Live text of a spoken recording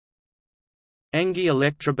Engie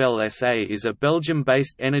Electrabel SA is a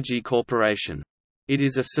Belgium-based energy corporation. It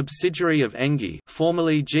is a subsidiary of Engie,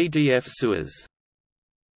 formerly GDF Suez.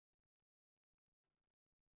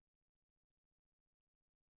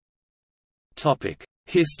 Topic: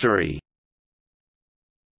 History.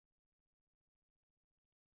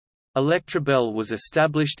 Electrabel was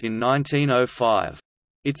established in 1905.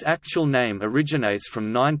 Its actual name originates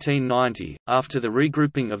from 1990, after the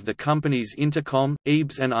regrouping of the companies Intercom,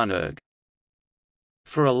 Ebs and Unerg.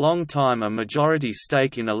 For a long time a majority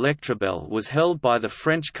stake in Electrabel was held by the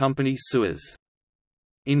French company Suez.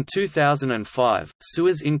 In 2005,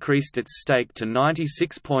 Suez increased its stake to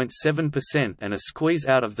 96.7% and a squeeze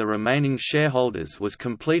out of the remaining shareholders was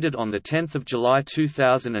completed on 10 July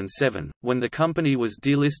 2007, when the company was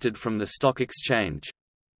delisted from the stock exchange.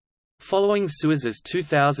 Following Suez's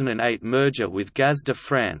 2008 merger with Gaz de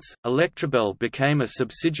France, Electrabel became a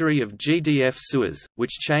subsidiary of GDF Suez,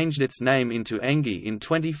 which changed its name into Engie in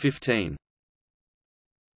 2015.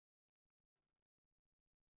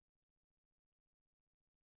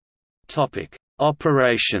 Topic: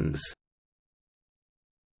 Operations.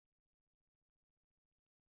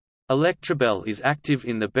 Electrabel is active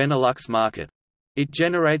in the Benelux market. It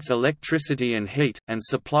generates electricity and heat, and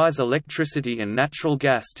supplies electricity and natural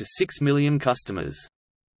gas to 6 million customers.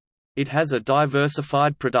 It has a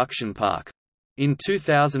diversified production park. In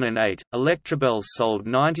 2008, Electrabel sold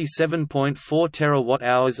 97.4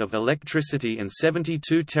 terawatt-hours of electricity and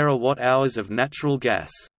 72 terawatt-hours of natural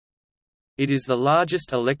gas. It is the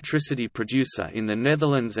largest electricity producer in the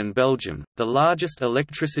Netherlands and Belgium, the largest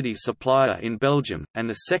electricity supplier in Belgium, and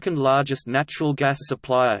the second largest natural gas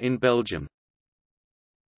supplier in Belgium.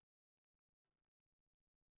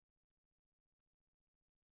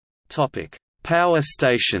 Power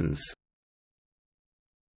stations.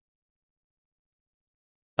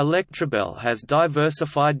 Electrabel has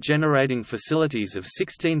diversified generating facilities of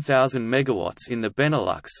 16,000 MW in the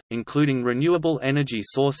Benelux, including renewable energy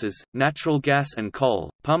sources, natural gas and coal,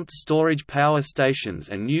 pumped storage power stations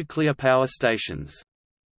and nuclear power stations.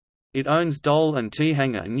 It owns Dole and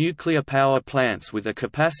Tihange nuclear power plants with a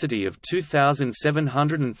capacity of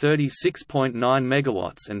 2,736.9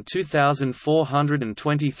 MW and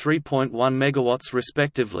 2,423.1 MW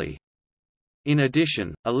respectively. In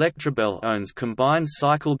addition, Electrabel owns combined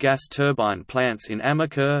cycle gas turbine plants in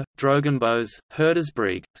Amersfoort, Drogenbos,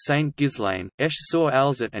 Herdersbrug, St. Ghislain,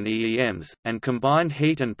 Esch-sur-Alzette and EEMs, and combined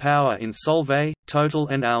heat and power in Solvay, Total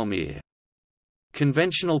and Almere.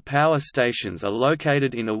 Conventional power stations are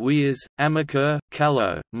located in Awiers, Amersfoort,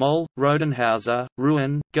 Kallo, Mol, Rodenhauser,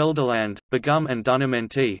 Rouen, Gelderland, Begum and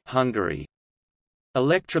Dunamenti, Hungary.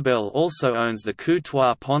 Electrabel also owns the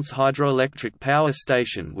Coutoir Ponce hydroelectric power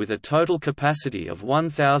station with a total capacity of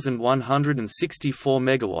 1,164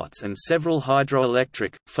 MW and several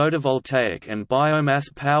hydroelectric, photovoltaic and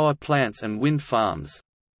biomass power plants and wind farms.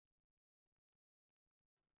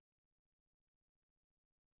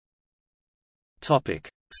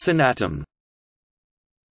 Synatom.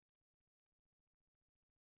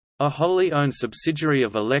 A wholly owned subsidiary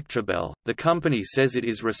of Electrabel, the company says it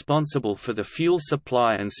is responsible for the fuel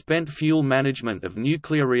supply and spent fuel management of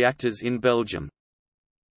nuclear reactors in Belgium.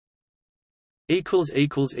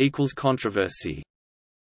 Controversy.